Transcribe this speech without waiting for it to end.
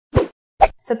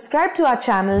Subscribe to our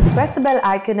channel, press the bell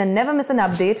icon and never miss an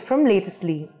update from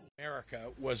Latestly. America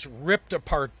was ripped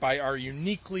apart by our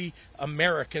uniquely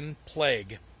American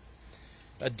plague.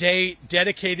 A day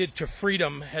dedicated to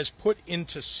freedom has put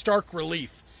into stark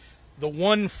relief the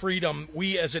one freedom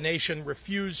we as a nation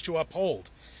refuse to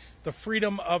uphold, the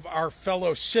freedom of our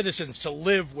fellow citizens to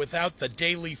live without the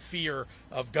daily fear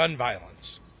of gun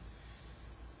violence.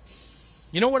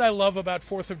 You know what I love about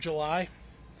 4th of July?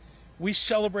 We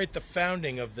celebrate the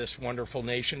founding of this wonderful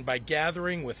nation by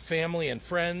gathering with family and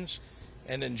friends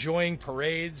and enjoying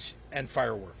parades and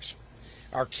fireworks.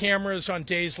 Our cameras on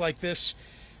days like this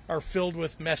are filled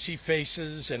with messy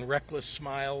faces and reckless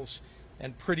smiles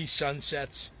and pretty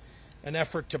sunsets, an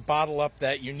effort to bottle up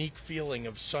that unique feeling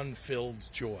of sun-filled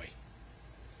joy.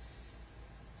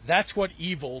 That's what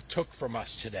evil took from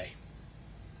us today.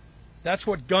 That's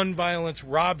what gun violence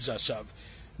robs us of,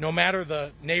 no matter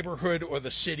the neighborhood or the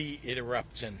city it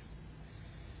erupts in.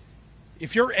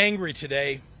 If you're angry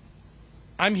today,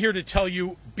 I'm here to tell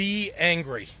you, be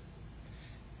angry.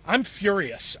 I'm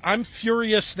furious. I'm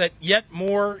furious that yet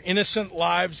more innocent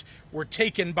lives were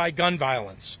taken by gun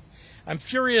violence. I'm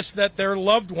furious that their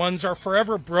loved ones are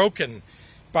forever broken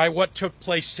by what took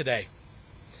place today.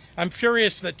 I'm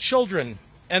furious that children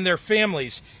and their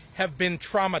families have been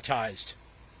traumatized.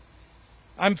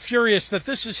 I'm furious that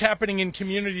this is happening in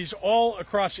communities all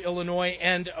across Illinois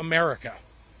and America.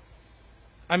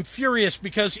 I'm furious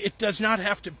because it does not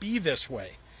have to be this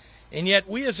way. And yet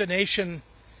we as a nation,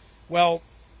 well,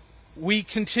 we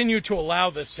continue to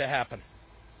allow this to happen.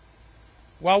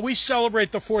 While we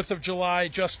celebrate the 4th of July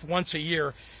just once a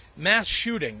year, mass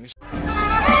shootings